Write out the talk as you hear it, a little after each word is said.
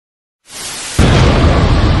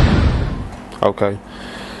Okay.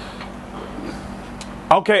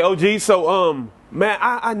 Okay, OG. So, man,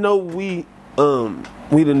 I know we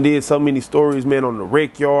done did so many stories, man, on the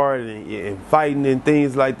rec yard and fighting and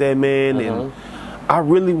things like that, man. And I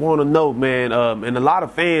really want to know, man, and a lot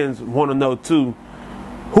of fans want to know too,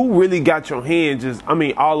 who really got your hands just, I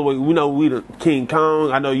mean, all the way, we know we the King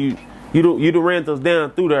Kong. I know you done ran us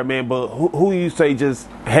down through there, man, but who you say just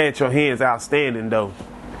had your hands outstanding, though?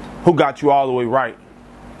 Who got you all the way right?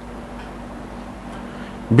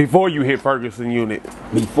 Before you hit Ferguson unit.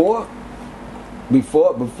 Before?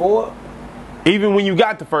 Even when you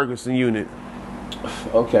got the Ferguson unit.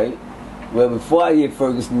 Okay. Well, before I hit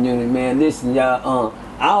Ferguson unit, man, listen, y'all,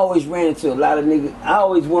 I always ran into a lot of niggas. I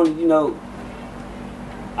always wanted, you know,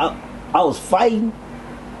 I was fighting,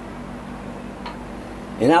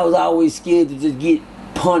 and I was always scared to just get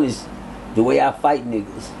punished the way I fight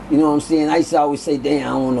niggas. You know what I'm saying? I used to always say, damn,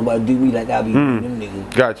 I don't want nobody to do me like I be doing them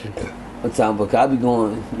niggas. Got you. I'm talking about, I be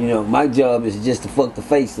going, you know, my job is just to fuck the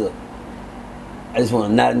face up. I just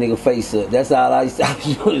want to knock a nigga face up. That's all I used to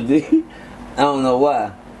want to do. I don't know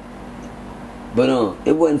why. But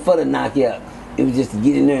it wasn't for the knockout. It was just to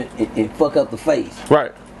get in there and fuck up the face.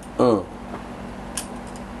 Right. I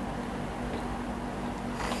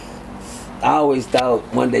always thought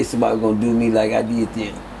one day somebody was gonna do me like I did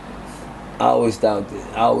them. I always thought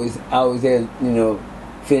that. I always had, you know,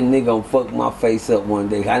 feeling nigga gonna fuck my face up one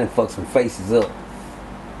day. I done fuck some faces up.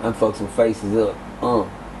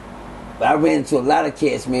 But I ran into a lot of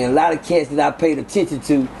cats, man. A lot of cats that I paid attention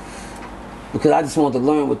to because I just wanted to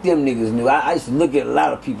learn what them niggas knew. I used to look at a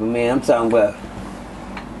lot of people, man. I'm talking about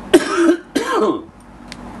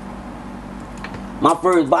my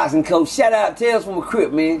first boxing coach. Shout out Tales from a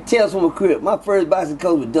Crip, man. Tales from a Crip. My first boxing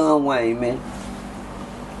coach was Don Wayne, man.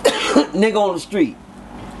 Nigga on the street.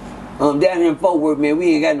 Down here in Fort Worth, man, we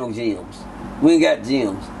ain't got no gyms. We ain't got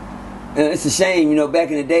gyms. It's a shame, you know, back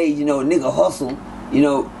in the days, you know, a nigga hustle, you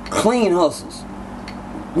know, clean hustles.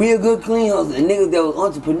 Real good clean hustles. And niggas that was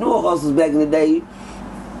entrepreneur hustles back in the day,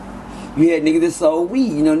 you had niggas that sold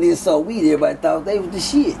weed. You know, niggas sold weed, everybody thought they was the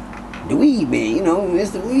shit. The weed man, you know,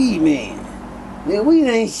 it's the weed man. Nigga, weed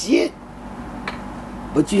ain't shit.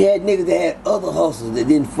 But you had niggas that had other hustles that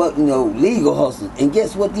didn't fuck, you know, legal hustles. And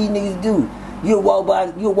guess what these niggas do? You'll walk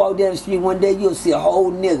down the street one day, you'll see a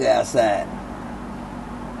whole nigga outside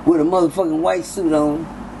with a motherfucking white suit on,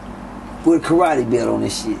 with a karate belt on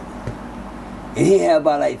this shit. And he had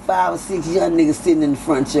about like 5 or 6 young niggas sitting in the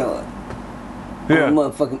front yard. Yeah. On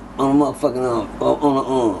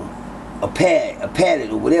a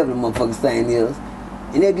padded or whatever the motherfucking thing is.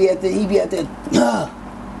 And they be out there, he be out there, No,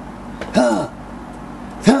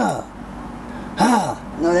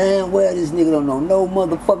 damn well this nigga don't know no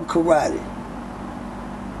motherfucking karate.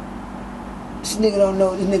 This nigga don't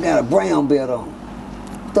know, this nigga got a brown belt on.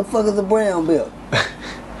 What the fuck is a brown belt?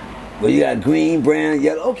 Well, you got green, brown,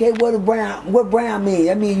 yellow. Okay, what brown mean?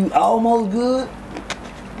 That mean you almost good?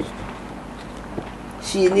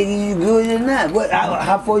 Shit, nigga, you good or not?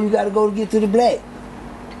 How far you gotta go to get to the black?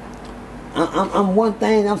 I'm one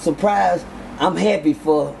thing I'm surprised, I'm happy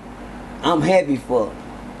for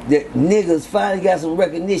that niggas finally got some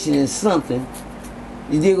recognition in something.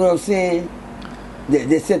 You dig what I'm saying?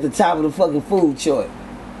 That's at the top of the fucking food chart.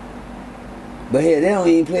 But hell, they don't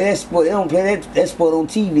even play that sport. They don't play that sport on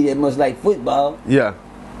TV that much like football. Yeah.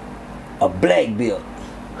 A black belt.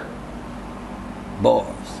 Bars.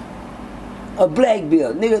 A black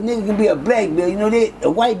belt. Nigga can be a black belt. You know that? A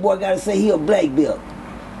white boy gotta say he a black belt.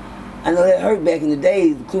 I know that hurt back in the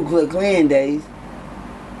days, the Ku Klux Klan days.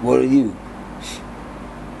 What are you?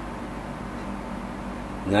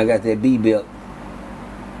 And I got that B belt.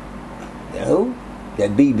 That who?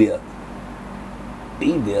 That B belt.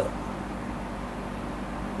 B belt.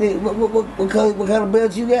 What kind of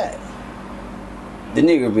belt you got? The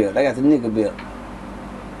nigger belt. I got the nigger belt.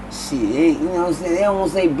 Shit, you know what I'm saying? They don't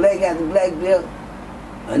want to say black got the black belt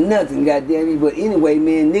or nothing, goddamn me. But anyway,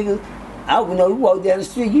 man, niggas, you walk down the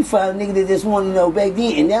street, you find a nigga that just want, you know, back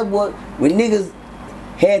then, and that was when niggas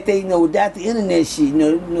had they, you know, without the internet shit, you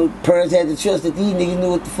know, parents had to trust that these niggas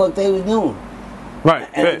knew what the fuck they was doing. Right.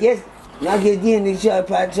 And I guess then niggas try to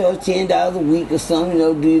probably charge $10 a week or something, you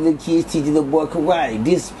know, do your little kids, teach your little boy karate,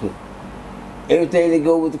 discipline. Everything that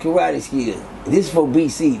go with the karate skills. This is for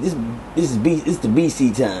BC. This is the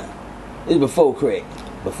BC time. This is before crack.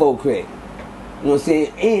 Before crack. You know what I'm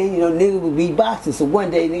saying? And, you know, niggas would be boxing. So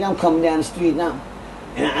one day, nigga, I'm coming down the street now,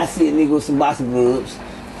 and I see a nigga with some boxing gloves,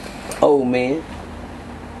 old man,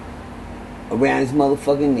 around his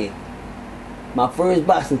motherfucking neck. My first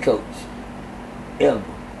boxing coach ever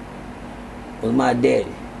was my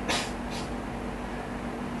daddy.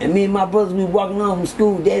 And me and my brothers, we walking home from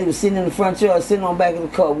school. Daddy was sitting in the front yard, sitting on the back of the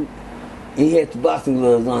car. And he had the boxing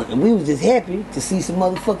gloves on. And we was just happy to see some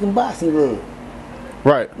motherfucking boxing gloves.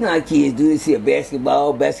 Right. You know how kids do this here,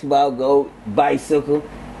 basketball goal, bicycle,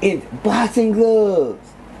 and boxing gloves.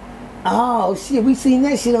 Oh shit, we seen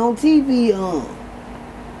that shit on TV.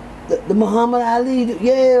 The Muhammad Ali,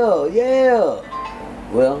 yeah.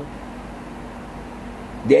 Well,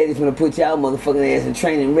 Daddy's gonna put y'all motherfucking ass in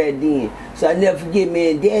training right then. So I never forget,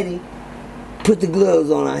 man, Daddy put the gloves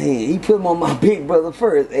on our hand. He put them on my big brother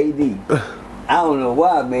first, AD. I don't know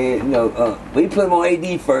why, man. You know, but he put them on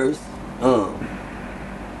AD first.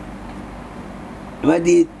 My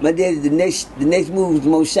daddy, the next move was the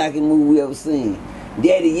most shocking move we ever seen.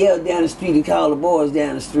 Daddy yelled down the street and called the boys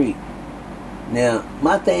down the street. Now,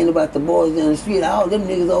 my thing about the boys down the street, all them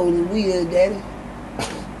niggas older than we is, Daddy.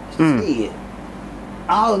 Shit.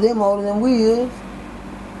 All of them older than we is.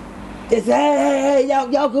 They say, hey,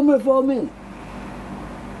 y'all come here for a minute.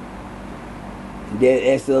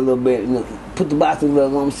 Daddy asked her a little bit, you know, put the boxing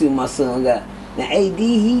gloves on, see what my son got. Now, AD,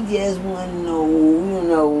 he just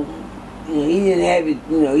wasn't he didn't have it,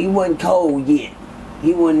 he wasn't cold yet.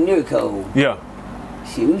 He wasn't near cold. Yeah.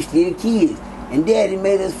 Shit, we still kids. And Daddy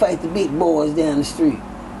made us fight the big boys down the street.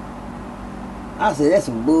 I said, that's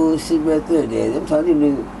some bullshit right there, Daddy. I'm talking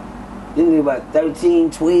them niggas about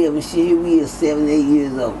 13, 12 and shit. Here we is 7, 8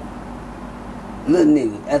 years old. Little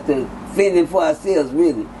niggas. After fending for ourselves,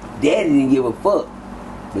 really. Daddy didn't give a fuck.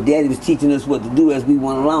 But Daddy was teaching us what to do as we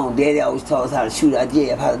went along. Daddy always taught us how to shoot our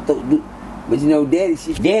jab, how to throw. But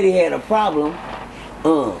Daddy had a problem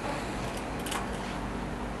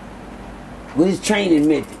with his training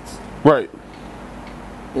methods. Right.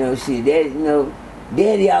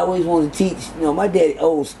 Daddy always wanted to teach. My daddy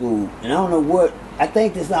old school, and I don't know what. I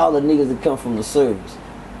think that's all the niggas that come from the service.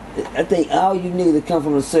 I think all you niggas that come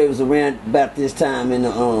from the service around about this time in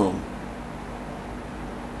the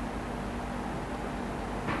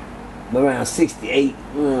around 68,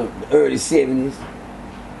 early 70s.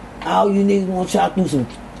 All you niggas want to try to do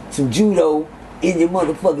some judo in your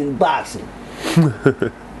motherfucking boxing.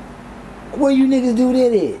 Where you niggas do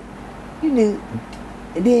that at? You niggas,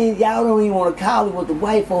 and then y'all don't even want to call it what the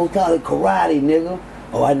white folks call it, karate, nigga.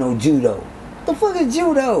 Oh, I know judo. What the fuck is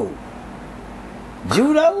judo?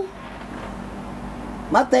 Judo?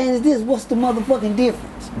 My thing is this, what's the motherfucking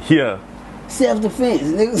difference? Yeah. Self-defense,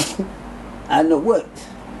 niggas. I know what.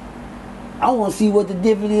 I want to see what the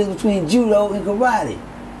difference is between judo and karate.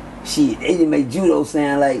 Shit, they didn't make judo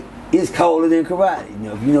sound like it's colder than karate.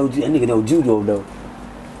 If you know, that nigga know judo though.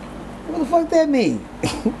 What the fuck that mean?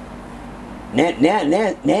 now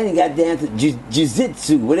they got down to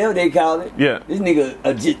jiu-jitsu, whatever they call it. Yeah. This nigga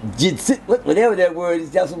jiu-jitsu, whattever that word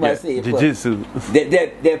is. That's somebody said. Jiu-jitsu.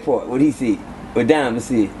 That part, what he said, what Diamond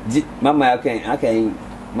said. My mouth I can't.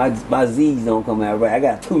 My Z's don't come out right. I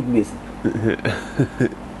got a tooth missing.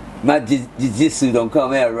 My jiu-jitsu don't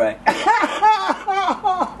come out right.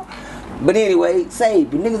 But anyway, but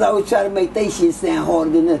niggas always try to make they shit sound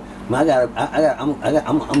harder than that. I'm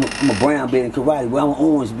a brown belt in karate. Well, I'm an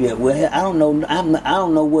orange belt. Well, I don't know. I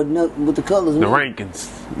don't know what the colors mean. The rankings.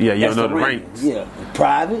 Yeah, you don't know the ranks. Yeah,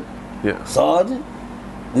 private. Yeah. Sergeant,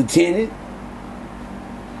 lieutenant,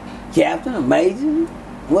 captain, or major.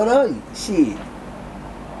 What are you? Shit.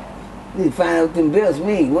 Need to find out what them belts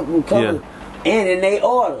mean. What them colors. Yeah. And in they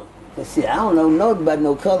order. Cause shit, I don't know nothing about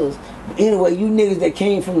no colors. But anyway, you niggas that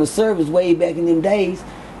came from the service way back in them days,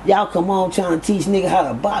 y'all come on trying to teach niggas how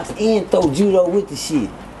to box and throw judo with the shit.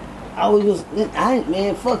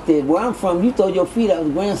 Man, fuck that. Where I'm from, you throw your feet out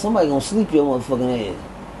the ground, somebody gonna sleep your motherfucking ass.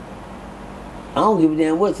 I don't give a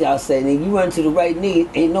damn what y'all say, nigga. You run to the right nigga,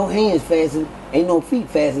 ain't no hands faster, ain't no feet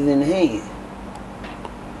faster than the hand.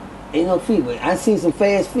 Ain't no feet, but I seen some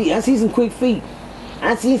fast feet. I seen some quick feet.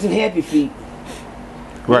 I seen some happy feet.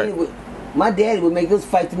 Right. My daddy would make us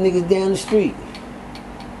fight the niggas down the street.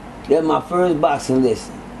 That's my first boxing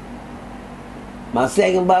lesson. My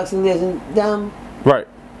second boxing lesson, dumb. Right.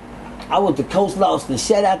 I went to Coach Lawson.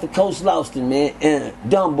 Shout out to Coach Lawson, man. And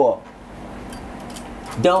Dunbar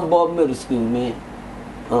Middle School, man.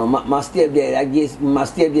 My stepdad, I guess when my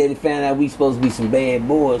stepdaddy found out we supposed to be some bad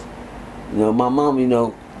boys, my mom,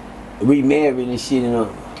 remarried and shit,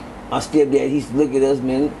 my stepdad, he used to look at us,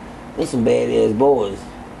 man, they're some badass boys.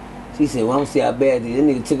 She said, well, I'm gonna see how bad they. That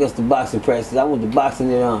nigga took us to boxing practice. I went to boxing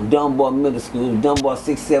at Dunbar Middle School, Dunbar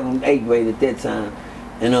 6th, 7th, 8th grade at that time.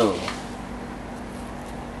 And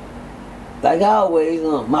like always,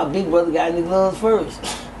 my big brother got in the gloves first.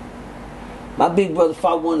 My big brother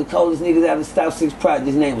fought one of the coldest niggas out of the Stop 6 Project.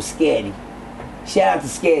 His name was Scatty. Shout out to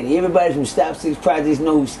Scatty. Everybody from Stop 6 Projects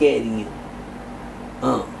know who Scatty is.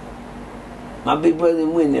 My big brother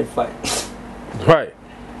didn't win that fight. Right.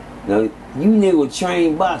 Now, you niggas were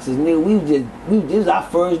trained boxers, nigga. This was our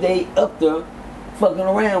first day up there fucking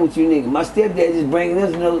around with you niggas. My stepdad just bringing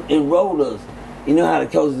us and enrolled us. You know how the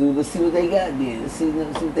coaches do. Let's see what they got then. Let's see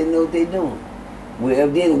what they know what they doing. Well,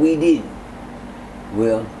 evidently we didn't.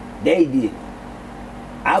 Well, they did.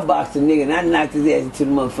 I boxed a nigga and I knocked his ass into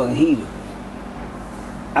the motherfucking heater.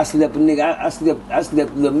 I slept a nigga, I slept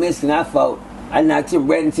the little Mexican I fought. I knocked him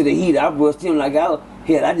right into the heater. I brushed him like I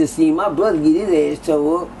just seen my brother get his ass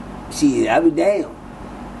tore up. Shit, I be damn.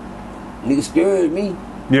 Nigga scared me.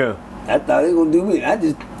 Yeah. I thought they gonna do me.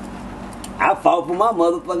 I fought for my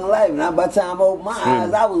motherfucking life, and by the time I opened my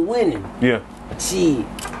eyes, I was winning. Yeah. Shit,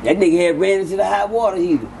 that nigga had ran into the hot water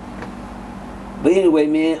heater. But anyway,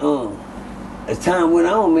 man, as time went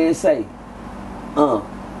on, man,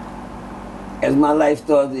 as my life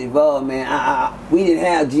started to evolve, man, we didn't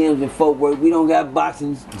have gyms in Fort Worth. We don't got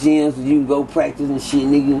boxing gyms where you can go practice and shit,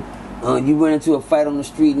 nigga. You run into a fight on the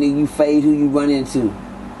street, nigga, you fade who you run into.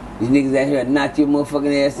 These niggas out here knock your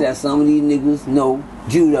motherfucking ass out. Some of these niggas know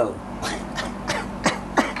judo.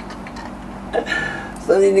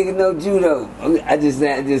 Some of these niggas know judo. I just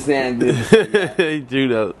sound good.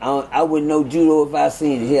 Judo. I wouldn't know judo if I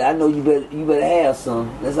seen it. Here, I know you better have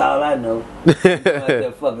some. That's all I know. You out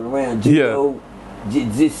there fucking around. Judo,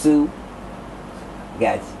 jiu-jitsu.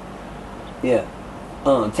 Gotcha. Yeah.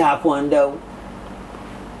 Taekwondo.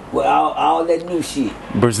 Well, all that new shit.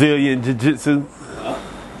 Brazilian jiu-jitsu.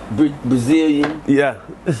 Brazilian. Yeah.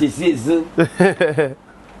 Jiu-jitsu.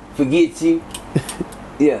 Forget you.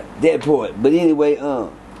 Yeah, that part. But anyway, I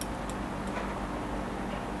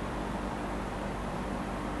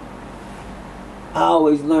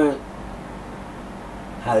always learned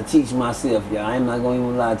how to teach myself, y'all. I'm not gonna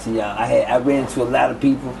even lie to y'all. I ran into a lot of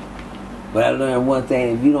people, but I learned one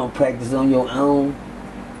thing: if you don't practice on your own,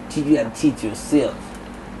 you got to teach yourself.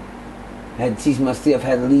 I had to teach myself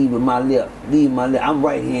how to lead with my left. Lead my left. I'm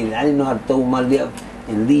right-handed. I didn't know how to throw my left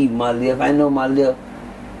and lead my left. I know my left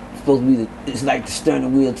is supposed to be it's like the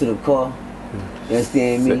steering wheel to the car. You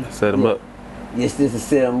understand me? Set them up. Yes, just to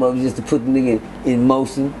set them up, just to put the nigga in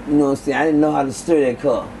motion. You know what I'm saying? I didn't know how to steer that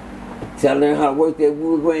car. So I learned how to work that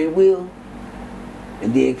wood grain wheel.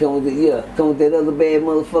 And then come with that other bad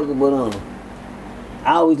motherfucker. But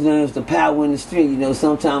I always learned the power in the street. You know,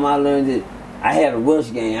 sometimes I learned that I had a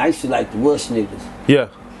rush game. I used to like to rush niggas. Yeah.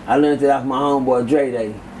 I learned that off my homeboy Dre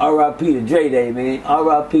Day. R.I.P. to Dre Day, man.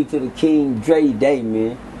 R.I.P. to the King Dre Day,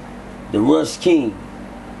 man. The Rush King.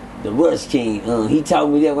 The Rush King. He taught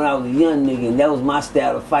me that when I was a young nigga, and that was my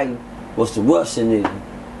style of fighting, was to rush a nigga.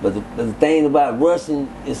 But the thing about rushing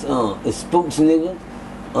is it spooks niggas.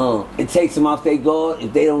 It takes them off their guard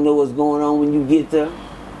if they don't know what's going on when you get there.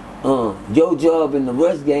 Your job in the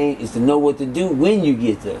rush game is to know what to do when you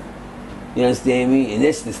get there. You understand me? And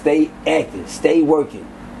that's to stay active, stay working.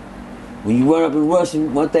 When you run up and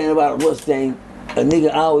rushing, one thing about a rush thing, a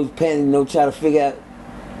nigga always panic, try to figure out,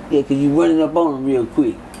 because you running up on him real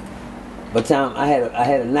quick. By the time I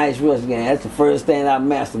had a nice rush game, that's the first thing I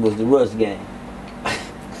mastered was the rush game.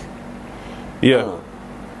 Yeah.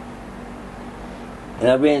 And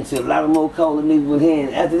I ran into a lot of more color niggas with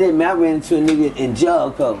hands. After that, man, I ran into a nigga in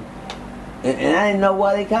jog color. And I didn't know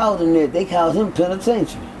why they called him that. They called him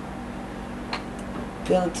Penitentiary.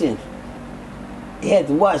 Penitentiary. He had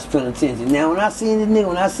to watch Penitentiary. Now, when I seen this nigga,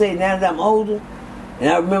 when I say now that I'm older, and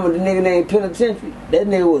I remember the nigga named Penitentiary, that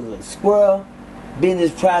nigga was a squirrel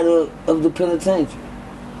business product of the penitentiary.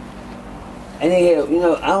 And they had,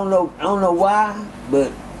 I don't know why,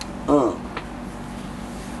 but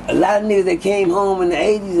a lot of niggas that came home in the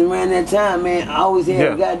 80s and around that time, man, always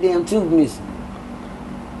had a goddamn tooth missing.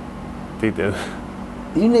 Think that.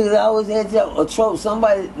 You niggas always had a trope.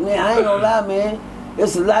 Somebody, man, I ain't gonna lie, man.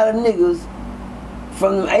 There's a lot of niggas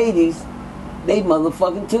from the 80s, they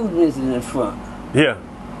motherfucking tooth missing in the front. Yeah.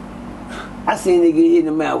 I seen niggas hit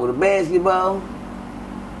them out with a basketball,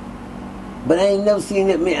 but I ain't never seen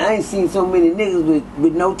that, man. I ain't seen so many niggas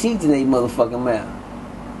with no teeth in their motherfucking mouth.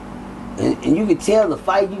 And you can tell the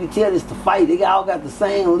fight, you can tell it's the fight. They all got the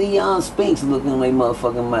same Leon Spinks look in their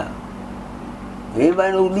motherfucking mouth.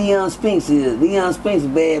 Everybody know who Leon Spinks is. Leon Spinks is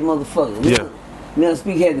a bad motherfucker. Yeah. Leon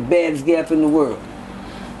Spinks had the baddest gap in the world.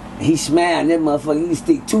 He smiled, and that motherfucker, he could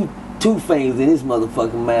stick two fingers in his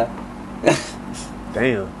motherfucking mouth.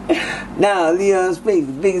 Damn. Nah, Leon Spinks,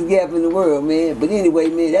 the biggest gap in the world, man. But anyway,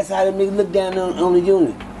 man, that's how them niggas look down on the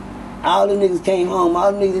unit. All them niggas came home.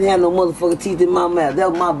 All them niggas didn't have no motherfucking teeth in my mouth.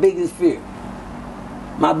 That was my biggest fear.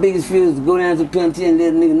 My biggest fear was to go down to the penitentiary and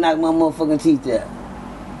let a nigga knock my motherfucking teeth out.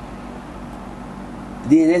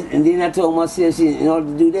 And then I told myself, shit, in order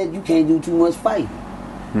to do that, you can't do too much fighting.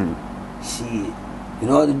 Shit. In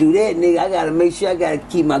order to do that, nigga, I gotta make sure I gotta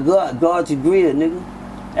keep my guard your grill, nigga.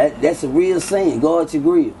 That's a real saying, guard your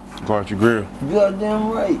grill. Guard your grill.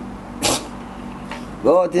 Goddamn right.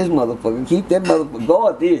 Guard this motherfucker. Keep that motherfucker.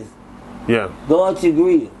 Guard this. Yeah. Guard your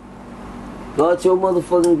grill. Guard your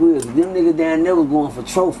motherfucking grill. Them niggas down there was going for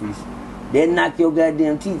trophies. They'd knock your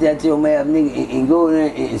goddamn teeth out your mouth, nigga, and go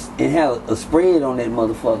there and have a spread on that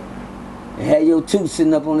motherfucker. And have your tooth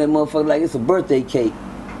sitting up on that motherfucker like it's a birthday cake.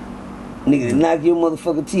 Nigga, knock your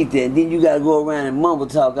motherfucking teeth out. Then you gotta go around and mumble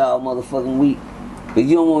talk all motherfucking week. But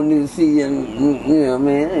you don't want niggas to see you, you know,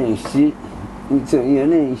 man, that ain't shit. Let me tell you,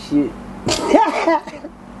 that ain't shit.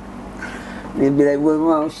 They be like, what's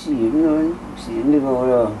wrong? Shit, you know, shit, nigga over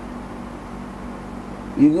there.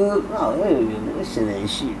 You good? Oh, hell yeah, this shit ain't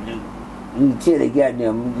shit, nigga. You can tell they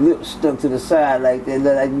goddamn lips stuck to the side like that,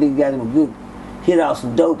 like they got them a good hit off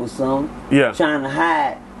some dope or something. Yeah. Trying to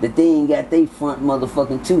hide that they ain't got they front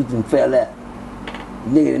motherfucking tooth and fell out.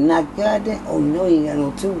 Nigga knock goddamn, oh, you know he ain't got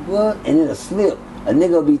no tooth, blood, and it'll slip. A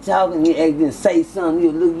nigga be talking, he act and say something,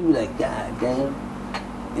 he'll look, you be like, God damn.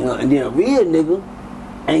 You know, and then a real nigga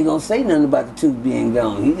ain't gonna say nothing about the tooth being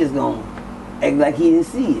gone. He just gonna act like he didn't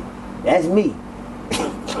see it. That's me.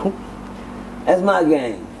 That's my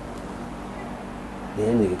game.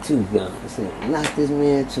 That nigga tooth gone. I said, knock this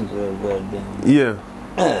man tooth out, goddamn. Yeah.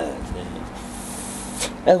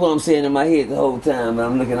 That's what I'm saying in my head the whole time, but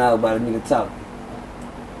I'm looking out about a nigga talking.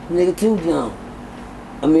 Nigga tooth gone.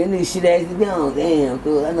 I mean, nigga shit actually gone. Damn,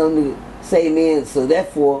 cuz I know nigga say, man, so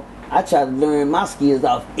therefore, I try to learn my skills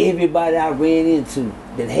off everybody I ran into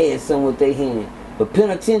that had something with their hand. But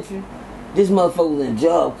penitentiary, this motherfucker was in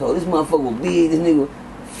job code. This motherfucker was big. This nigga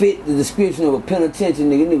fit the description of a penitentiary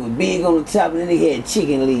nigga. Nigga was big on the top, and then he had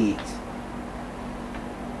chicken legs.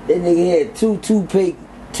 That nigga had two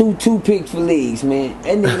toothpicks for legs, man.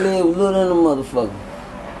 That nigga leg was little than a motherfucker.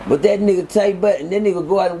 But that nigga tight butt, and that nigga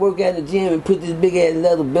go out and work out in the gym and put this big ass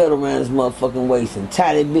leather belt around his motherfucking waist and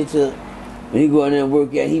tie that bitch up. When he go in there and work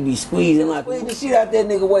out, he be squeezing like the shit out that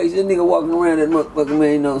nigga waist. That nigga walking around that motherfucking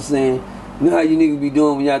man, you know what I'm saying? You know how you niggas be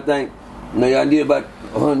doing when y'all think, you know, y'all did about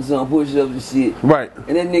 100-something push-ups and shit. Right.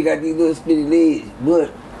 And that nigga got these little skinny legs.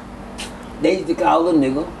 But they used to call the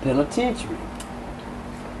nigga Penitentiary.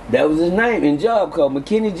 That was his name in job code,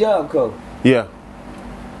 McKinney job code. Yeah.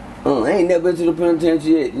 I ain't never been to the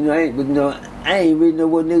penitentiary yet. You know, I ain't really know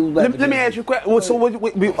what niggas about. Let me ask you a question. Well, so I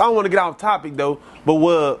don't want to get off topic though,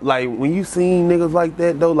 but like when you seen niggas like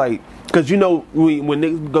that though, like, cause you know when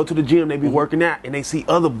niggas go to the gym, they be working out and they see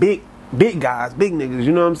other big guys, big niggas.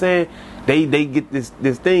 You know what I'm saying? They get this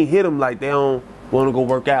thing hit them like they don't want to go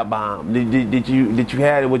work out by them. Did you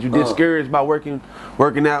have it? Was you discouraged by working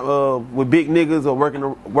out with big niggas or working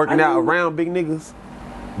out around big niggas?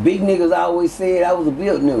 Big niggas always said I was a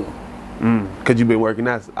built nigga. Cause you been working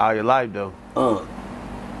out all your life though.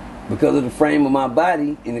 Because of the frame of my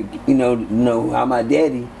body and you know how my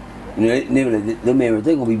daddy, you know, them man,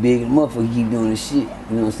 they gonna be big and motherfucker keep doing this shit. You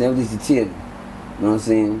know what I'm saying? At least to tell me. You know what I'm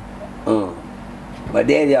saying? My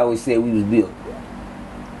daddy always said we was built.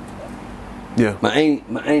 Yeah. My aunt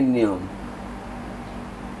and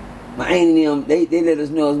them, they let us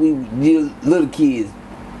know as we little kids.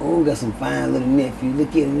 Oh, we got some fine little nephew. Look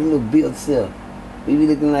at him, little built self. We be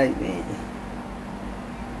looking like, man.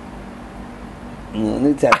 You know,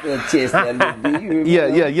 they tap their chest that little bit. You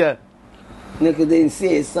remember? Yeah. Nigga, they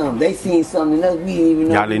said something. They seen something else we didn't even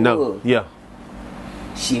know. Y'all didn't know. Yeah.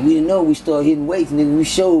 Shit, we didn't know we started hitting weights, nigga. We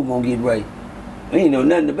sure gonna get right. We didn't know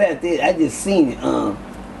nothing about that. I just seen it.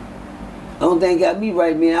 Only thing got me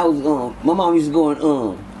right, man, I was my mom used to go in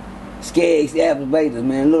Skaggs, Apple Bathers,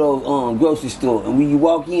 man, little grocery store. And when you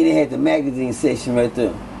walk in, they had the magazine section right there.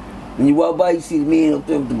 When you walk by, you see the man up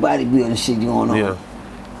there with the bodybuilding shit going on. Yeah.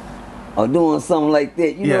 Or doing something like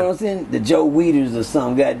that. You know what I'm saying? The Joe Weeders or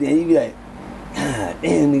something, goddamn. You be like, God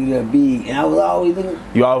damn, nigga, that big. And I was always looking.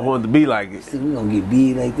 You always wanted to be like it. I said, we gonna get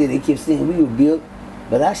big like that. They kept saying we were built.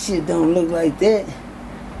 But our shit don't look like that.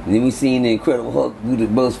 And then we seen the Incredible Hulk do the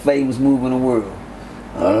most famous move in the world.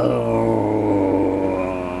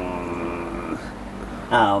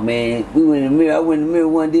 Oh man, we went in the mirror. I went in the mirror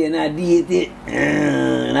one day and I did that.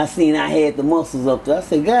 And I seen I had the muscles up there. I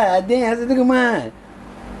said, God damn, I said, look at mine.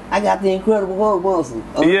 I got the Incredible Hulk muscle.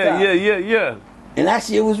 Yeah. And that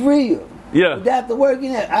shit was real. Yeah. Without the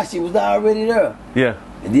working out, that shit was already there. Yeah.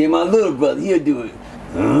 And then my little brother, he'll do it.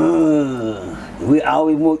 We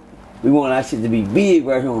always want our shit to be big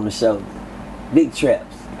right here on the shoulder. Big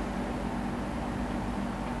traps.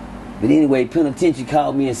 But anyway, Penitentiary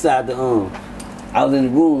called me inside the I was in the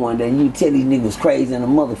room one day and you could tell these niggas was crazy and a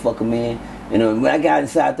motherfucker, man. And when I got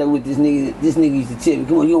inside there with this nigga used to tell me,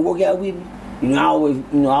 come on, you gonna work out with me? You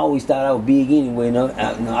know, I always thought I was big anyway.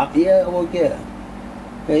 I work out.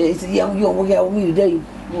 He said, yeah, you gonna work out with me today? You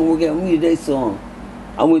gonna work out with me today? So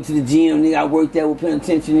I went to the gym, nigga. I worked out with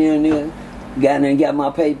Penitentiary, nigga. Got in there and got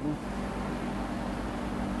my paper.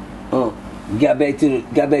 Got back to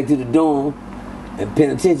the dorm, and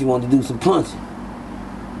Penitentiary wanted to do some punching.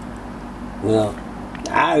 Well,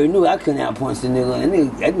 I already knew I couldn't out-punch the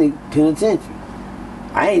nigga. That nigga Penitentiary.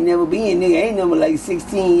 I ain't never been, nigga. I ain't never like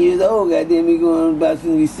 16 years old. Goddamn me going about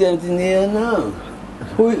to be 17 years now.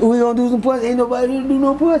 Who gonna do some punching? Ain't nobody gonna do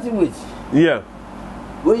no punching with you. Yeah.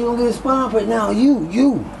 Where you gonna get a spine press now? You.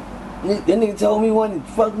 That nigga told me he wanted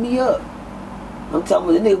to fuck me up. I'm talking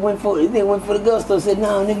about the nigga went for the gusto. Said,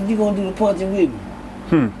 nah, nigga, you gonna do the punching with me.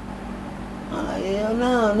 I'm like, hell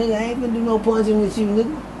nah, nigga, I ain't gonna do no punching with you,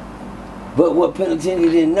 nigga. But what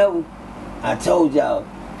Penitentiary didn't know, I told y'all,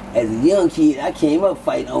 as a young kid, I came up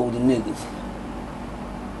fighting older niggas.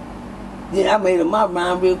 Then I made up my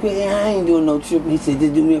mind real quick, and I ain't doing no tripping. He said,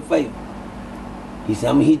 just do me a favor. He said,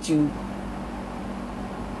 I'm gonna hit you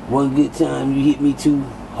one good time, you hit me 2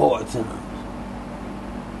 hard times.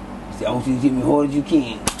 He said, I want you to hit me hard as you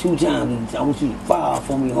can, 2 times. I want you to fire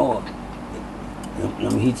for me hard. I'm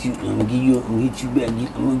gonna hit you, I'm gonna hit you back. I'm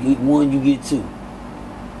gonna get 1, you get 2.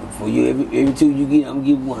 For you, every 2 you get, I'm gonna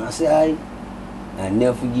give 1. I said, all right. I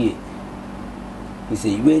never forget. He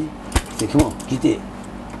said, you ready? I said, come on, get that.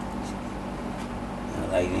 I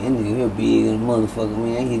like, that nigga here big as a motherfucker,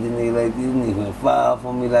 man. I hit this nigga like this. Nigga gonna fire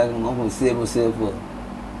for me like I'm gonna set myself up.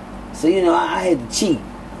 So, you know, I had to cheat.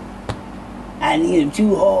 I didn't hit him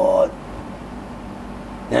too hard.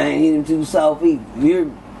 I ain't hit him too soft either. You hear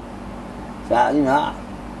me? So,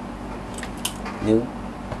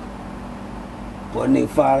 boy, nigga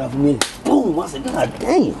fired off me. Boom! I said, God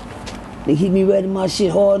damn. They hit me right in my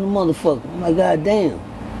shit hard than a motherfucker. I'm like, God damn.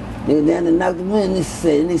 Nigga down there knocked him in. They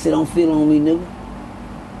said, don't feel on me, nigga.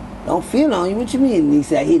 Don't feel on you? What you mean? And he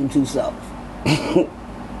said, I hit him too soft.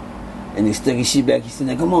 And they stuck his shit back. He said,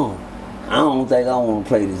 now come on. I don't think I want to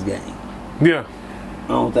play this game. Yeah. I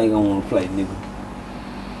don't think I want to play, nigga.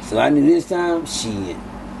 So I knew this time, shit.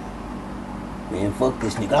 Man, fuck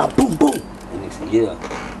this nigga. Ah, boom, boom. And they said, yeah.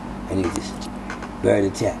 And he just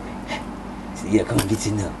barely tapped me. He said, yeah, come on, get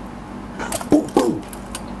your nut. Boom, boom.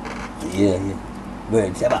 Yeah.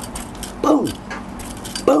 Barely tap out. Boom.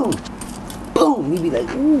 Boom. Boom. He be like,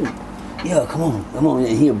 ooh. Yeah, come on.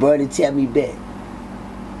 And he'll barely tap me back.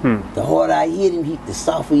 The harder I hit him, the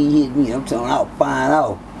softer he hit me. I'm telling you, I'll find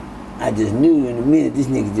out. I just knew in a minute this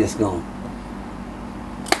nigga just gone.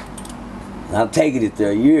 And I'm taking it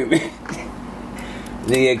there, you hear me?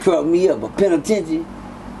 Nigga caught me up. But Penitentiary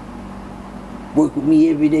work with me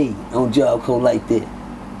every day on job code like that.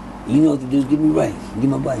 You know what to do, get me right. Get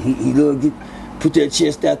my body. He love put that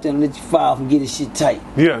chest out there and let you fire off and get his shit tight.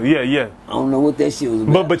 Yeah. I don't know what that shit was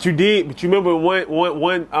about. But you remember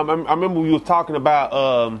one I remember we was talking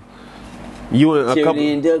about you and a couple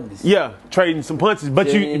and Douglas. Yeah, trading some punches.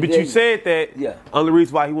 But you said that only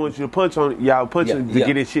reason why he wanted you to punch on y'all punching to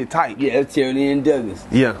get his shit tight. Yeah, that's Terry and Douglas.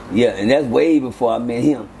 Yeah, and that's way before I met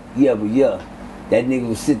him. That nigga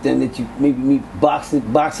would sit there and let you me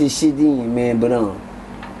boxing shit in, man. But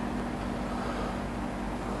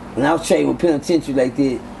when I was trading with Penitentiary like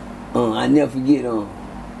that, I never forget,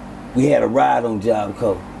 we had a ride on Job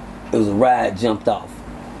Code. It was a ride jumped off.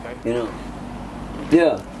 Okay. You know?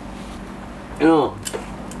 Yeah. You know,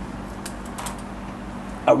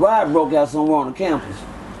 a ride broke out somewhere on the campus.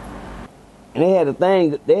 And they had a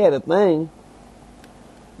thing that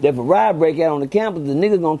if a ride break out on the campus, the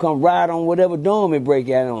niggas gonna come ride on whatever dorm it break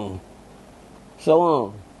out on.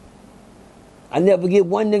 So, I never forget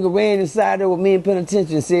one nigga ran inside there with me in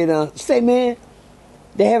Penitentiary and said, say man,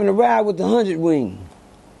 they having a ride with the 100 wing.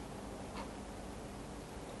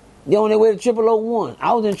 They on their way to 0001.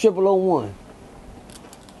 I was in 0001.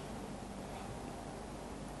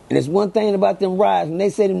 And there's one thing about them rides, when they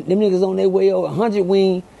say them niggas on their way over 100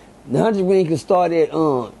 wing, the 100 wing can start at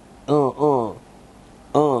 101 all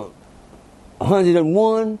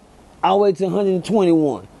the way to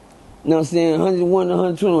 121. You know what I'm saying? 101 to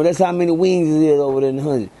 121. That's how many wings it is over there in the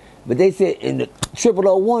 100. But they said in the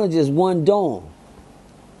 0001 is just one dome.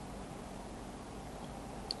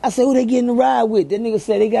 I said, who they getting the ride with? That nigga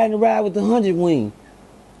said they got in the ride with the 100 wing.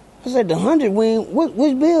 I said, the 100 wing?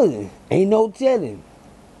 Which building? Ain't no telling.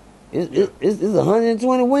 It's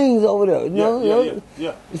 120 wings over there. You know?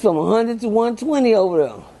 Yeah. It's from 100 to 120 over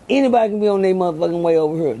there. Anybody can be on their motherfucking way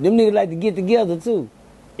over here. Them niggas like to get together too.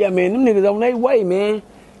 Yeah, man, them niggas on their way, man.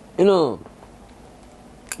 You know,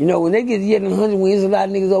 when they get to 100 wings, a lot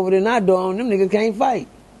of niggas over there not doing, them niggas can't fight.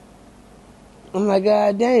 I'm like,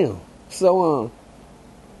 God damn. So,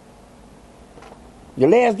 The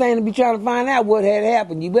last thing to be trying to find out what had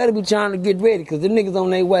happened, you better be trying to get ready because the niggas on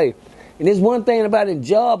their way. And there's one thing about the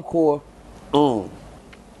Job Corps,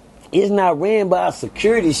 it's not ran by a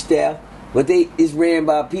security staff, but it's ran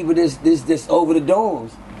by people that's over the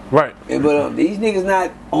dorms. Right. But these niggas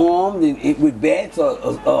not armed with bats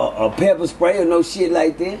or pepper spray or no shit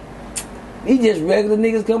like that. These just regular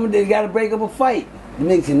niggas coming, they gotta break up a fight. The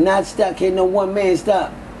niggas cannot stop, can't no one man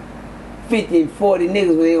stop 50 and 40 niggas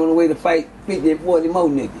when they on the way to fight 50 and 40 more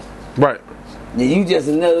niggas. Right. Yeah, you just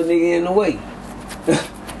another nigga in the way.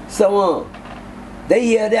 So they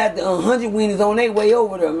yelled out the 100 wieners on their way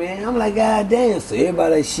over there, man. I'm like, God damn. So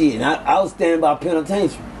everybody like shit. And I was standing by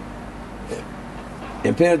Penitentiary.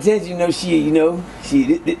 And Penitentiary, this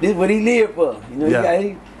is what he lived for. You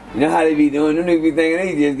know how they be doing. Them niggas be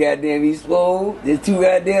thinking they just goddamn be swole. There's too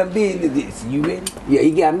goddamn business. You ready? Yeah,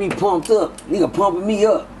 he got me pumped up. Nigga pumping me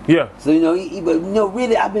up. Yeah. So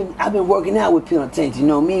really, I've been working out with Penitentiary.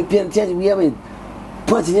 Me and Penitentiary, we have been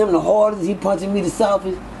punching him the hardest. He punching me the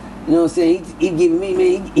softest. You know what I'm saying? He giving me,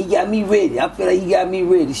 man, he got me ready. I feel like he got me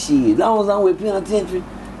ready. Shit. As long as I'm with Penitentiary,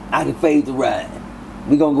 I can fade the ride.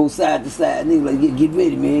 We gonna go side to side. Nigga like, get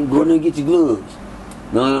ready, man. Go in there and get your gloves.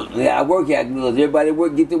 No, I work out gloves. Everybody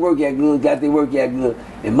get their workout gloves, got their workout gloves.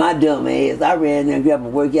 And my dumb ass, I ran there and grabbed my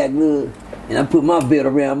workout gloves, and I put my belt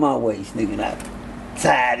around my waist, nigga. And I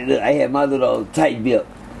tied it up. I had my little tight belt,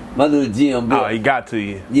 my little gym belt. Oh, he got to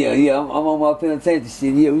you. Yeah, I'm on my Penitentiary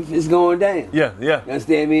shit. Yeah, it's going down. Yeah. You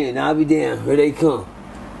understand me? And I'll be down. Here they come.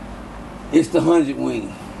 It's the 100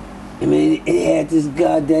 wing. I mean, it had this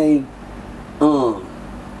goddamn,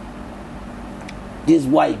 this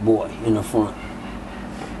white boy in the front.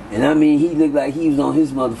 And I mean, he looked like he was on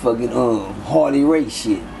his motherfucking Harley race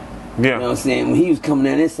shit. Yeah. You know what I'm saying? When he was coming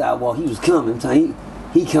down that sidewalk, he was coming.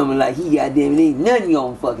 He coming like he goddamn, it ain't nothing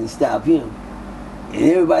gonna fucking stop him. And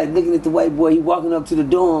everybody looking at the white boy, he walking up to the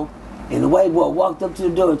dorm, and the white boy walked up to the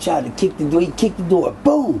door and tried to kick the door. He kicked the door.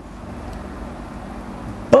 Boom!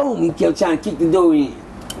 Boom! He kept trying to kick the door in.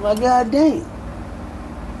 I'm like, God damn.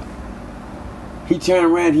 He turned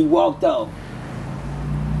around, he walked off.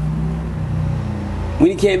 When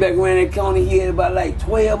he came back around that corner, he had about like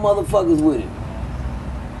 12 motherfuckers with him.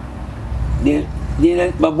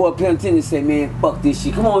 Then my boy Penitentiary said, man, fuck this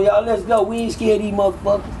shit. Come on, y'all, let's go. We ain't scared of these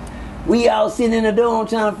motherfuckers. We all sitting in the dorm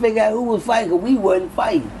trying to figure out who was fighting, because we wasn't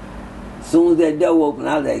fighting. As soon as that door opened,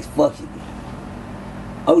 I was like, fuck it.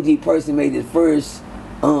 Ogpercy made his first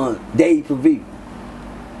day per view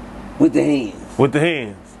with the hands. With the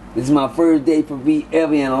hands. This is my first day per view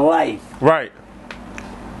ever in life. Right.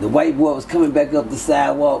 The white boy was coming back up the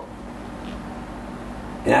sidewalk,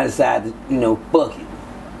 and I decided to, fuck it.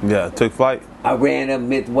 Yeah, took flight. I ran up and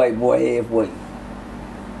met the white boy halfway.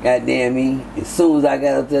 Goddamn me. As soon as I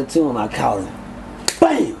got up there to him, I caught him.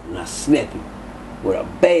 Bam! And I slapped him with a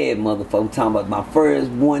bad motherfucker. I'm talking about my first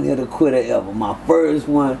one-hitter quitter ever. My first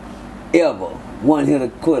one ever. One-hitter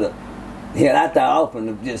quitter. Hell, I thought I was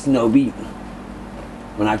finna just beat him.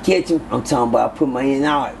 When I catch him, I'm talking about I put my hand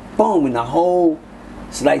out. Boom! And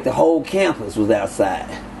it's like the whole campus was outside.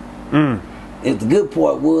 And the good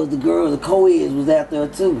part was the girls, the co-eds was out there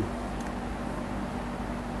too.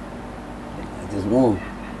 I just won.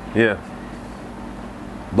 Yeah.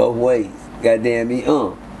 Both ways. Goddamn me.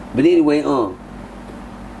 But anyway,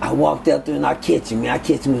 I walked out there and I catch him, man. I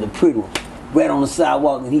catch him with a pretty one. Right on the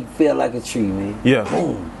sidewalk, and he fell like a tree, man. Yeah.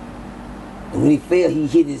 Boom. And when he fell, he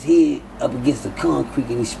hit his head up against the concrete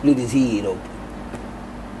and he split his head open.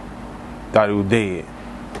 Thought he was dead.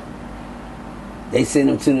 They sent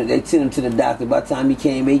him to the doctor. By the time he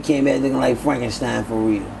came back looking like Frankenstein for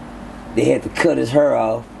real. They had to cut his hair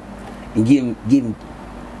off and give him.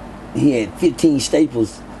 He had 15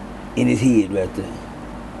 staples in his head right there.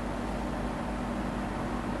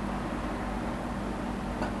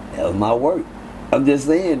 That was my work. I'm just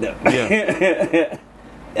saying though. Yeah.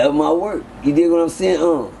 That was my work. You dig what I'm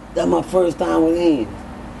saying? That's my first time with hands.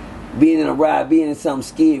 Being in a ride, being in something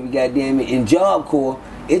scary, goddamn it. In Job Corps,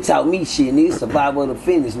 it taught me shit, nigga. Survival of the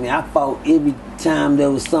fittest, man. I fought every time there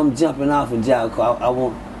was something jumping off in Job Corps. I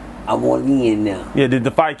want in now. Yeah, did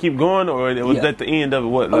the fight keep going, or it was at the end of it?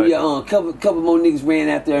 What? Like? Oh yeah, couple more niggas ran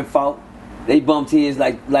out there and fought. They bumped heads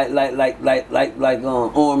like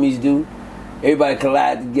armies do. Everybody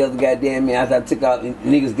collided together, goddamn me. After I took out,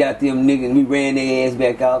 niggas got them niggas, and we ran their ass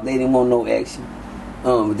back out. They didn't want no action.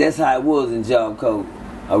 But that's how it was in Job Corps.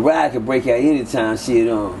 A riot could break out anytime. Shit.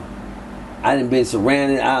 I done been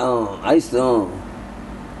surrounded. I used to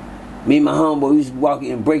me and my homeboy used to walk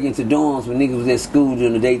and break into dorms when niggas was at school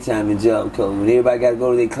during the daytime in Job Corps. When everybody got to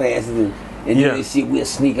go to their classes and do that shit, we'll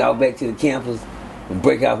sneak out back to the campus and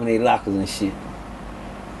break out from their lockers and shit.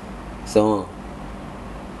 So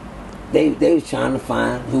they was trying to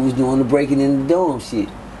find who was doing the breaking in the dorm shit.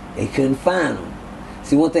 They couldn't find them.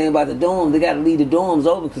 See, one thing about the dorms, they got to leave the dorms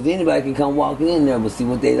open because anybody can come walking in there. But see,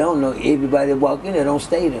 what they don't know, everybody that walk in there don't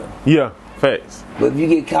stay there. Yeah, facts. But if you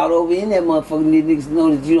get caught over in that motherfucker, these niggas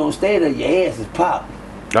know that you don't stay there, your ass is popped.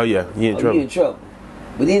 Oh yeah, you in trouble. You in trouble.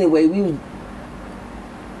 But anyway, we was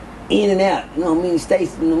in and out. You know what I mean?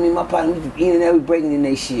 Stacy, you know what I mean? My partner, we was in and out, we breaking in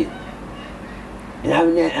their shit. And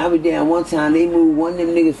I was down one time, they moved one of them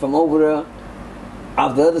niggas from over there,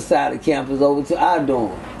 off the other side of the campus, over to our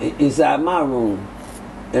dorm, inside my room.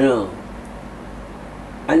 And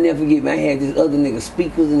I never forget, man, I had this other nigga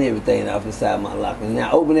speakers and everything off inside my locker. And I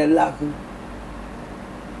opened that locker,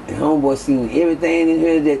 and homeboy seen everything in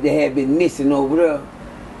here that they had been missing over there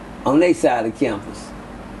on their side of the campus.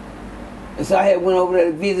 And so I had went over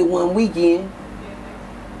there to visit one weekend,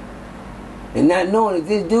 and not knowing that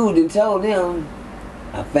this dude had told them,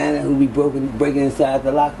 I found out who be breaking inside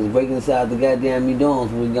the lockers, breaking inside the goddamn dorms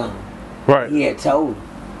when we gone. Right. He had told him.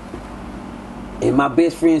 And my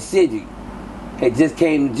best friend Cedric had just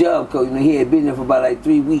came to job because he had been there for about like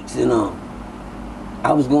 3 weeks, and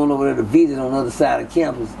I was going over there to visit on the other side of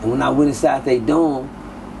campus. And when I went inside their dorm,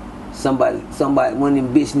 somebody, one of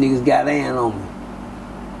them bitch niggas got down on me.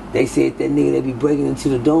 They said that nigga that be breaking into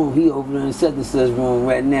the dorm, he over there in such and such room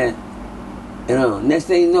right now. And next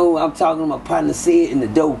thing you know, I'm talking to my partner Sid, and the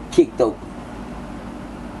door kicked open.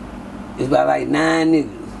 It's about like 9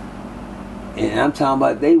 niggas. And I'm talking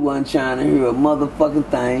about they wasn't trying to hear a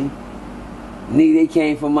motherfucking thing. Nigga, they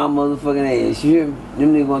came from my motherfucking ass. You hear me?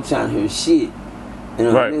 Them niggas wasn't trying to hear shit.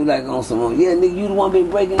 And right. They was like on some, yeah, nigga, you the one been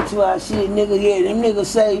breaking into our shit, nigga. Yeah, them niggas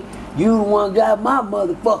say you the one got my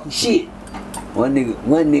motherfucking shit. One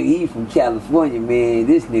nigga, he from California, man.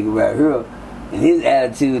 This nigga right here, and his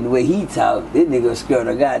attitude and the way he talk, this nigga scared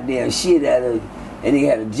the goddamn shit out of him. And he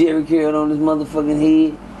had a jerry curl on his motherfucking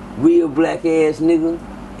head, real black ass nigga.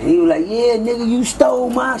 And he was like, yeah, nigga, you stole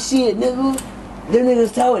my shit, nigga. Them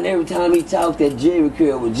niggas talking every time he talked, that jerry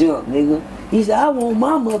curl would jump, nigga. He said, I want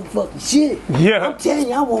my motherfucking shit. Yeah. I'm telling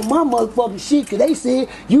you, I want my motherfucking shit, because they said,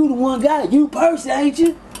 you the one guy. You Percy, ain't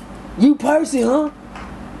you? You Percy, huh?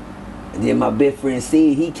 And then my best friend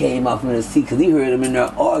said he came off in the seat because he heard them in there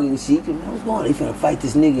arguing shit. What's going on? They finna fight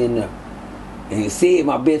this nigga in there. And he said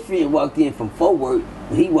my best friend walked in from forward.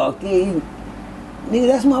 When he walked in, nigga,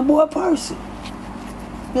 that's my boy Percy.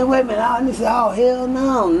 Man, wait a minute. I said, oh, hell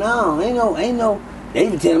no. Ain't no. They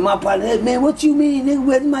even telling my partner, man, what you mean, nigga?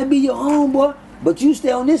 Well, it might be your homeboy, but you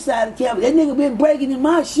stay on this side of the campus. That nigga been breaking in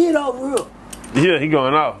my shit over here. Yeah, he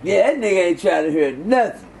going off. Yeah, that nigga ain't trying to hear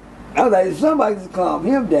nothing. I was like, if somebody just calm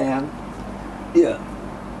him down, yeah.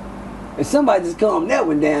 If somebody just calm that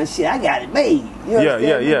one down, shit, I got it made. You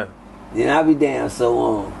understand me? Yeah. Then I be down,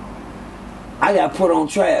 so I got put on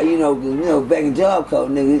trial, cause back in job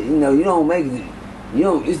code, nigga, you don't make it. You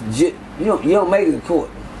don't make it to court.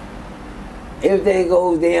 Everything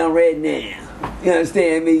goes down right now. You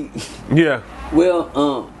understand me? Yeah.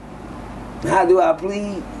 Well, how do I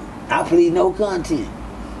plead? I plead no content.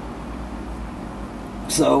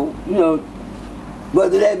 So,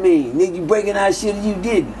 what does that mean? Nigga, you breaking our shit or you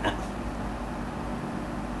didn't?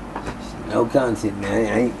 No content,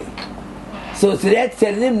 man. So that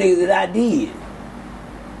telling them niggas that I did.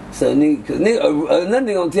 So nigga, cause another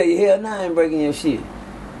nigga gonna tell you, hell nah, I ain't breaking your shit.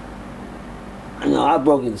 I know I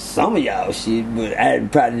broke in some of y'all shit, but I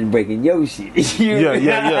probably didn't break in your shit.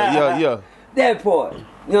 Yeah. That part.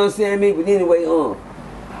 You know what I'm saying? But anyway,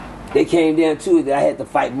 they came down to it that I had to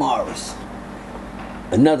fight Morris.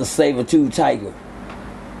 Another saber-tooth tiger.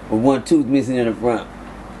 With one tooth missing in the front.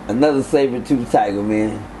 Another saber-tooth tiger,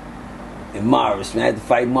 man. And Morris, man. I had to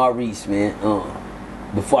fight Maurice, man.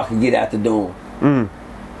 Before I could get out the dorm.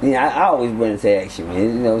 I always run into action,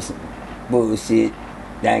 man. Some bullshit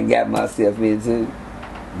that I got myself into.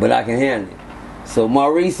 But I can handle it. So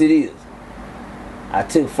Maurice it is. I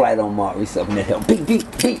took flight on Maurice up in that hell.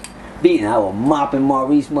 Beat. And I was mopping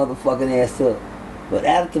Maurice motherfucking ass up. But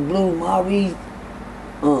out of the blue, Maurice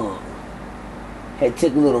had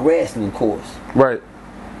took a little wrestling course. Right.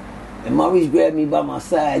 And Maurice grabbed me by my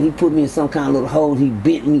side. He put me in some kind of little hole. He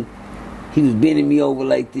bent me. He was bending me over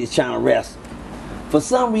like this, trying to wrestle. For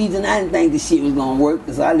some reason, I didn't think this shit was gonna work,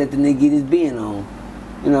 so I let the nigga get his bend on.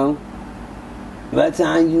 By the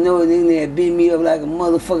time the nigga had bent me up like a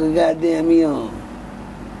motherfucker goddamn me on.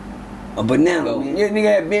 A banana, man. This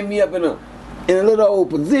nigga had bent me up in a little old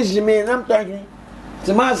position, man. And I'm thinking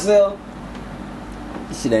to myself,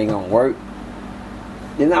 this shit ain't gonna work.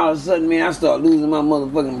 Then all of a sudden, man, I start losing my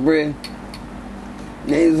motherfucking breath.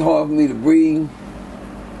 Man, it was hard for me to breathe.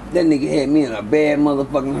 That nigga had me in a bad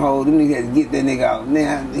motherfucking hole. Them niggas had to get that nigga out.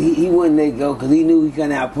 Now, he wouldn't let go because he knew he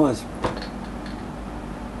couldn't outpunch me.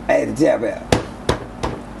 I had to tap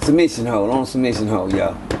out. Submission hold, on submission hold,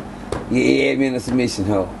 y'all. Yeah, me in a submission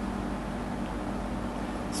hold.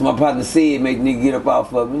 So my partner said, make nigga get up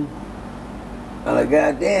off of me. I'm like,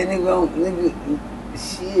 God damn, nigga,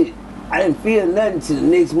 shit. I didn't feel nothing till the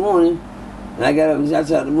next morning. And I got up and I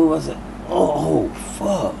tried to move. I said, oh,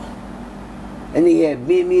 fuck. And he had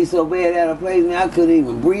bit me so bad out of place, man, I couldn't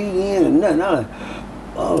even breathe in or nothing. I was like,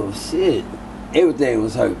 oh, shit. Everything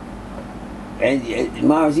was hurt. And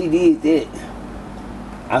Mars, he did that.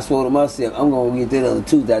 I swore to myself, I'm going to get that other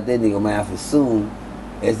tooth out that nigga mouth as soon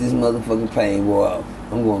as this motherfucking pain wore off.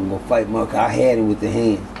 I'm going to go fight Mark. I had him with the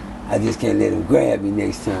hands. I just can't let him grab me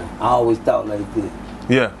next time. I always thought like this.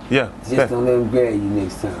 Yeah. Just don't let him grab you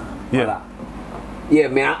next time. Yeah. Yeah,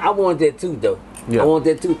 man, I want that tooth, though. Yeah. I want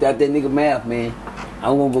that tooth out that nigga mouth, man.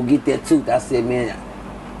 I want to go get that tooth. I said, man,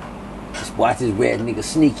 just watch this rat nigga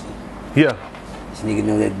sneaky. Yeah. This nigga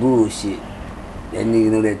know that bullshit. That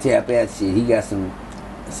nigga know that tap out shit. He got some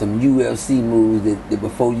UFC moves that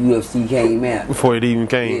before UFC came out. Before it even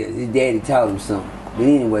came. Yeah, his daddy taught him something. But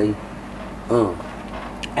anyway,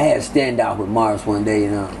 I had a standoff with Mars one day,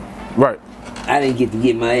 and right. I didn't get to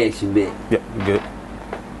get my action back. Yeah, good.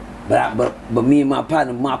 But me and my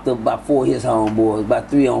partner mopped up about 4 of his homeboys, about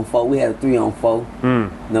 3 on 4. We had a 3 on 4.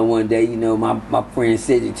 Now one day, you know, my friend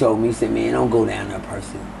Cedric told me, he said, man, don't go down there,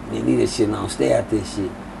 person. Man, leave that shit alone. Stay out this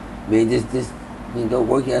shit. Man, just man, go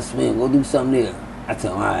work out swim. Go do something there. I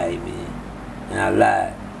told him, all right, man. And I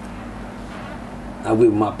lied. I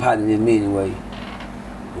with my partner and them anyway.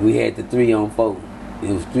 We had the 3 on 4.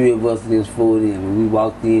 There was 3 of us and there was 4 of them. And we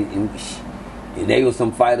walked in and they were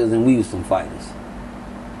some fighters and we were some fighters.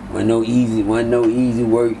 Wasn't no easy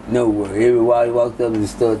work nowhere. Everybody walked up and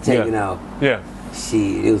started taking off. Yeah.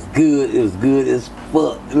 Shit, it was good. It was good as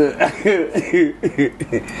fuck. Look.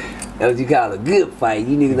 That's what you call a good fight.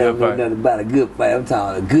 You niggas don't know nothing about a good fight. I'm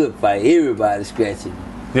talking a good fight. Everybody scratching.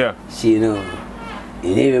 Yeah. Shit on.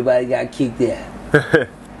 And everybody got kicked out.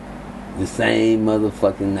 The same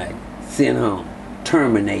motherfucking night. Sent home.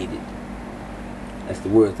 Terminated. That's the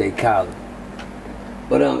word they call it.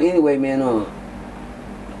 But anyway, man,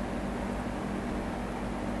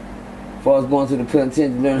 as far as going to the penitentiary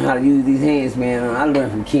to learn how to use these hands, man, I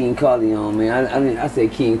learned from King Corleone, man. I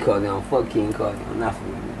said King Corleone. Fuck King Corleone. Not for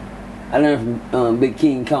me. I learned from Big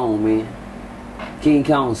King Kong, man. King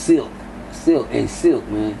Kong silk, man. Silk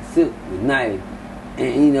with knife.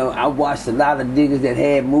 And you know, I watched a lot of niggas that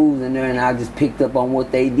had moves in there, and I just picked up on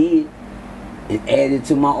what they did and added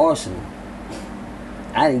to my arsenal.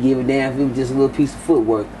 I didn't give a damn if it was just a little piece of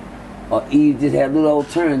footwork, or you just had little old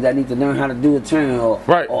turns. I need to learn how to do a turn, or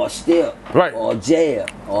a step, or a jab,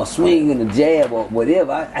 or swing and a jab, or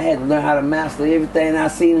whatever. I had to learn how to master everything I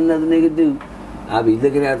seen another nigga do. I be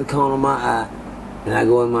looking at the corner of my eye, and I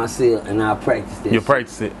go in my cell and I practice that. You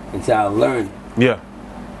practice it until I learn it. Yeah.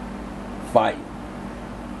 Fight.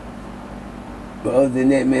 But other than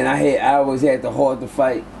that, man, I always had the heart to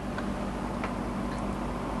fight.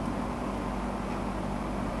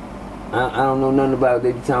 I don't know nothing about it.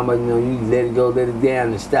 They be talking about, you know, you let it go, let it down,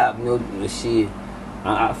 and stop. You know, shit.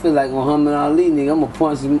 I feel like Muhammad Ali, nigga. I'm gonna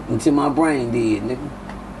punch him until my brain dead, nigga.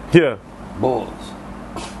 Yeah. Boys.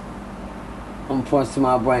 I'm gonna punch till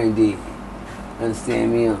my brain dead.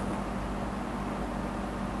 Understand me?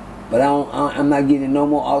 But I'm not getting no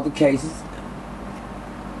more altercations.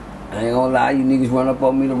 I ain't gonna lie, you niggas run up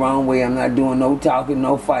on me the wrong way. I'm not doing no talking,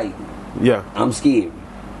 no fighting. Yeah. I'm scared.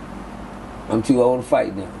 I'm too old to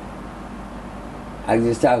fight now. I can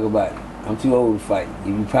just talk about it. I'm too old to fight.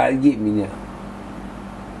 You probably get me now.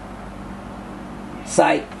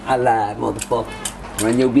 Sight, I lied, motherfucker.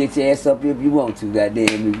 Run your bitch ass up if you want to,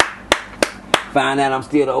 goddamn me. Find out I'm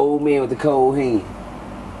still the old man with the cold hand.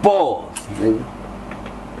 Balls, nigga.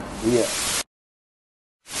 Yeah.